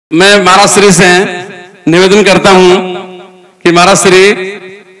मैं महाराज श्री से निवेदन करता हूं कि महाराज श्री,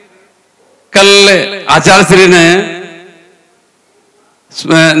 कल आचार्य श्री ने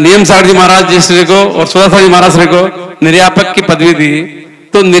नियम सागर जी महाराज जी श्री को और सुधा जी महाराज श्री को निर्यापक की पदवी दी।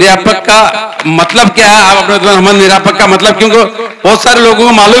 तो निर्यापक का मतलब क्या है? आप अपने हमें निर्यापक का मतलब, क्योंकि बहुत सारे लोगों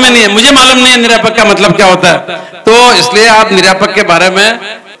को मालूम ही नहीं है, मुझे मालूम नहीं है निर्यापक का मतलब क्या होता है। तो इसलिए आप निर्यापक के बारे में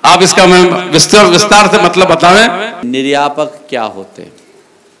आप इसका विस्तार से मतलब बतावें। निर्यापक क्या होते हैं?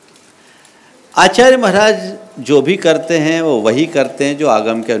 आचार्य महाराज जो भी करते हैं वो वही करते हैं जो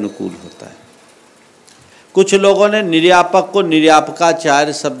आगम के अनुकूल होता है। कुछ लोगों ने निर्यापक को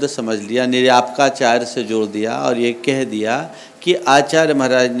निर्यापकाचार्य शब्द समझ लिया, निर्यापकाचार्य से जोड़ दिया और ये कह दिया कि आचार्य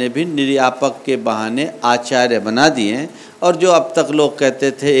महाराज ने भी निर्यापक के बहाने आचार्य बना दिए। और जो अब तक लोग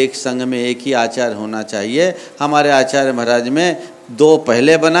कहते थे एक संघ में एक ही आचार्य होना चाहिए, हमारे आचार्य महाराज में 2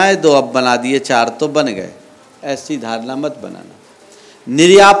 पहले बनाए, 2 अब बना दिए, 4 तो बन गए। ऐसी धारणा मत बनाना।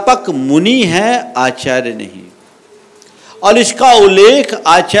 निर्यापक मुनि है, आचार्य नहीं। और इसका उल्लेख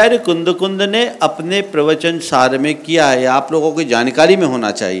आचार्य कुंद ने अपने प्रवचन सार में किया है। आप लोगों की जानकारी में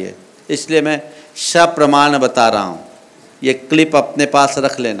होना चाहिए, इसलिए मैं सप्रमाण बता रहा हूँ। ये क्लिप अपने पास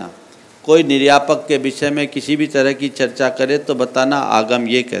रख लेना। कोई निर्यापक के विषय में किसी भी तरह की चर्चा करे तो बताना आगम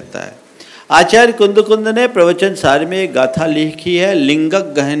ये कहता है। आचार्य कुंद ने प्रवचन सार में एक गाथा लिखी है।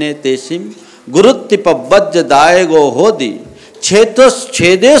 लिंगक गहने तेसिम गुरुत्तिपवज्ज दायगो होदी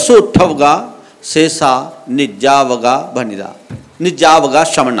छेदेशु उठवगा शेषा निजावगा भनिरा निजावगा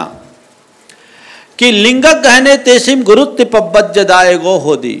शमना। कि लिंगक गहने तेसिम गुरुत्तिपवज्ज दायगो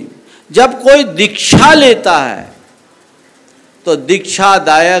होदी। जब कोई दीक्षा लेता है तो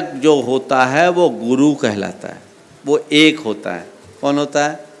दीक्षादायक जो होता है वो गुरु कहलाता है, वो एक होता है। कौन होता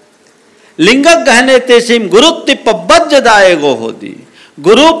है? लिंगक गहने तेसिम गुरुत्तिपवज्ज दायगो होदी।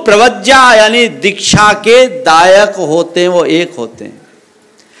 गुरु प्रवज्जा यानी दीक्षा के दायक होते हैं, वो एक होते हैं।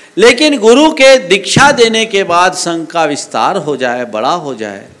 लेकिन गुरु के दीक्षा देने के बाद संघ का विस्तार हो जाए, बड़ा हो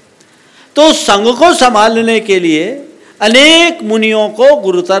जाए, तो संघ को संभालने के लिए अनेक मुनियों को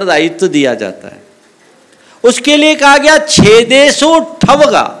गुरुतर दायित्व दिया जाता है। उसके लिए कहा गया छेदेशु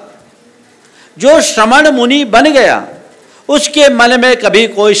ठवगा। जो श्रमण मुनि बन गया उसके मन में कभी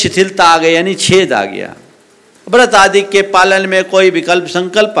कोई शिथिलता आ गई, यानी छेद आ गया, व्रत आदि के पालन में कोई विकल्प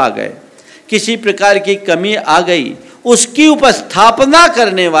संकल्प आ गए, किसी प्रकार की कमी आ गई, उसकी उपस्थापना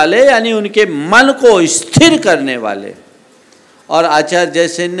करने वाले यानी उनके मन को स्थिर करने वाले, और आचार्य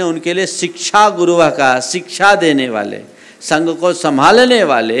जैसे ने उनके लिए शिक्षा गुरु का, शिक्षा देने वाले, संघ को संभालने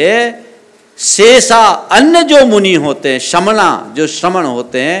वाले शेषा अन्य जो मुनि होते हैं, शमना जो श्रमण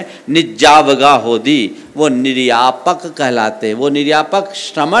होते हैं, निजावगा होदी, वो निर्यापक कहलाते हैं। वो निर्यापक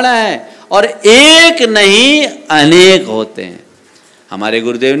श्रमण है और एक नहीं अनेक होते हैं। हमारे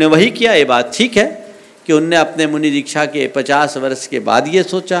गुरुदेव ने वही किया। ये बात ठीक है कि उनने अपने मुनि दीक्षा के 50 वर्ष के बाद ये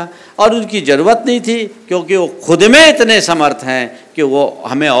सोचा, और उनकी ज़रूरत नहीं थी क्योंकि वो खुद में इतने समर्थ हैं कि वो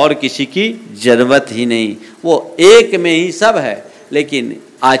हमें और किसी की ज़रूरत ही नहीं, वो एक में ही सब है। लेकिन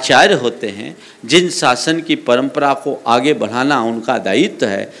आचार्य होते हैं जिन शासन की परंपरा को आगे बढ़ाना उनका दायित्व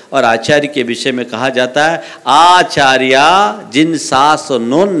है। और आचार्य के विषय में कहा जाता है आचार्या जिन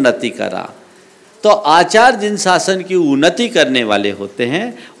शासनोन्नति करा। तो आचार्य जिन शासन की उन्नति करने वाले होते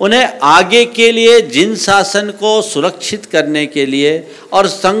हैं, उन्हें आगे के लिए जिन शासन को सुरक्षित करने के लिए और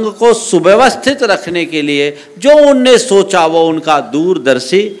संघ को सुव्यवस्थित रखने के लिए जो उनने सोचा वो उनका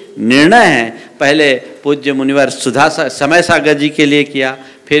दूरदर्शी निर्णय है। पहले पूज्य मुनिवर सुधा समय सागर जी के लिए किया,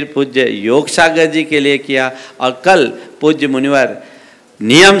 फिर पूज्य योग सागर जी के लिए किया, और कल पूज्य मुनिवर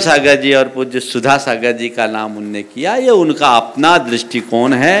नियम सागर जी और पूज्य सुधा सागर जी का नाम उनने किया। ये उनका अपना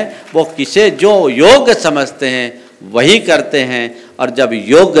दृष्टिकोण है। वो किसे जो योग समझते हैं वही करते हैं, और जब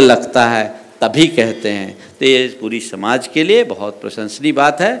योग लगता है तभी कहते हैं। तो ये पूरी समाज के लिए बहुत प्रशंसनीय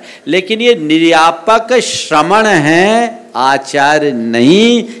बात है। लेकिन ये निर्यापक श्रमण हैं, आचार्य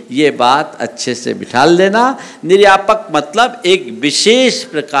नहीं। ये बात अच्छे से बिठा लेना। निर्यापक मतलब एक विशेष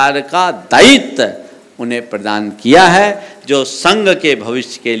प्रकार का दायित्व उन्हें प्रदान किया है जो संघ के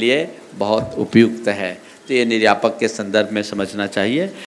भविष्य के लिए बहुत उपयुक्त है। तो ये निर्यापक के संदर्भ में समझना चाहिए।